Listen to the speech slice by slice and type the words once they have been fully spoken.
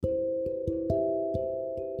Hi,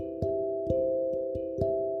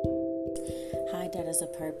 Daughters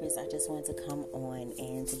of Purpose. I just wanted to come on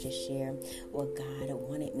and to just share what God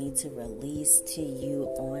wanted me to release to you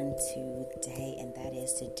on today, and that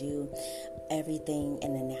is to do everything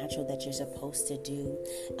in the natural that you're supposed to do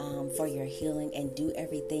for your healing, and do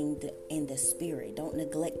everything in the spirit. Don't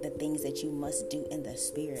neglect the things that you must do in the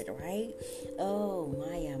spirit, right? Oh,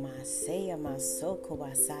 Maya, Masaya, Masoko,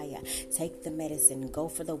 Masaya. Take the medicine, go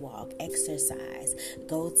for the walk, exercise,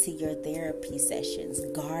 go to your therapy sessions,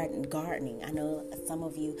 gardening. I know some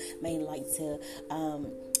of you may like to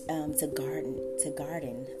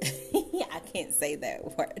garden. Yeah, I can't say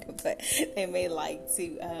that word, but they may like to,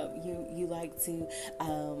 you like to,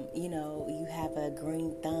 you have a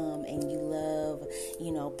green thumb and you love,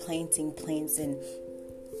 planting plants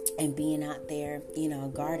and being out there,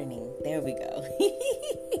 gardening. There we go.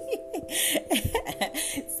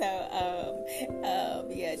 So,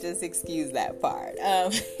 just excuse that part.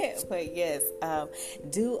 But yes,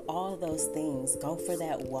 do all those things. Go for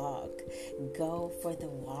that walk. Go for the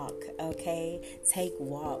walk, okay? Take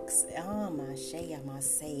walks.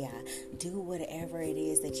 Do whatever it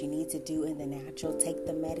is that you need to do in the natural. Take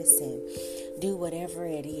the medicine. Do whatever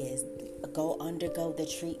it is. Go undergo the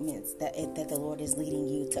treatments that the Lord is leading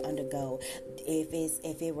you to undergo. If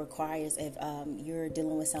you're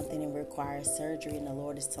dealing with something and requires surgery, and the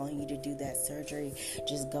Lord is telling you to do that surgery,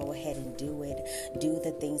 just go ahead and do it. Do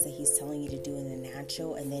the things that He's telling you to do in the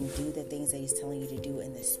natural, and then do the things that He's telling you to do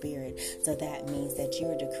in the spirit. So that means that you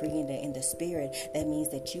are decreeing in the spirit. That means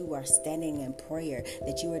that you are standing in prayer,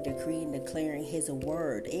 that you are decreeing, declaring His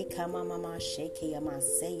word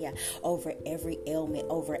over every ailment,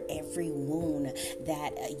 over every wound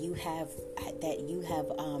that you have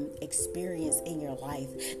experienced in your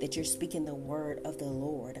life, that you're speaking the word of the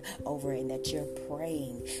Lord over, and that you're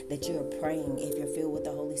praying. If you're filled with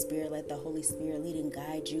the Holy Spirit, let the Holy Spirit lead and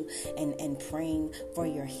guide you, and praying for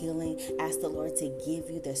your healing. Ask the Lord to give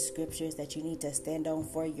you the scriptures that you need to stand on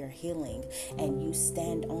for your healing, and you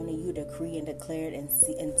stand on it, you decree and declare it, and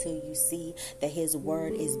see until you see that His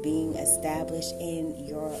word is being established in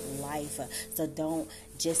your life. So don't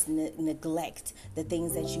just neglect the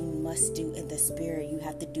things that you must do in the spirit. You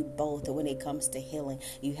have to do both when it comes to healing.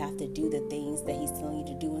 You have to do the things that He's telling you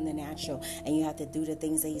to do in the natural, and you have to do the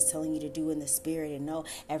things that He's telling you to do in the spirit, and know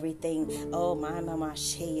everything. Oh, my mama,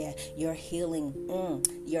 your healing.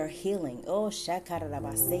 Your healing. Oh,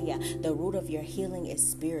 shakarabasaya. The root of your healing is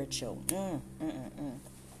spiritual.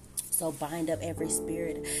 So bind up every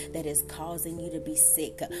spirit that is causing you to be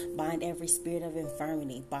sick. Bind every spirit of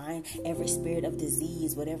infirmity. Bind every spirit of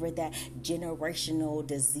disease, whatever that generational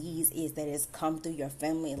disease is that has come through your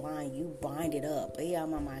family line. You bind it up. And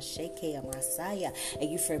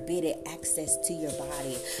you forbid it access to your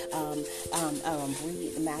body.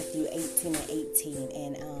 Read Matthew 18:18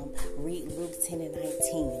 and read Luke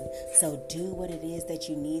 10:19. So do what it is that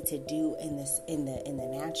you need to do in the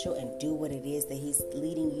natural, and do what it is that He's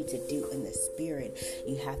leading you to do in the spirit.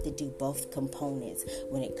 You have to do both components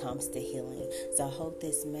when it comes to healing. So I hope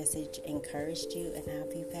this message encouraged you, and I'll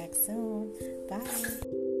be back soon.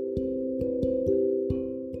 Bye.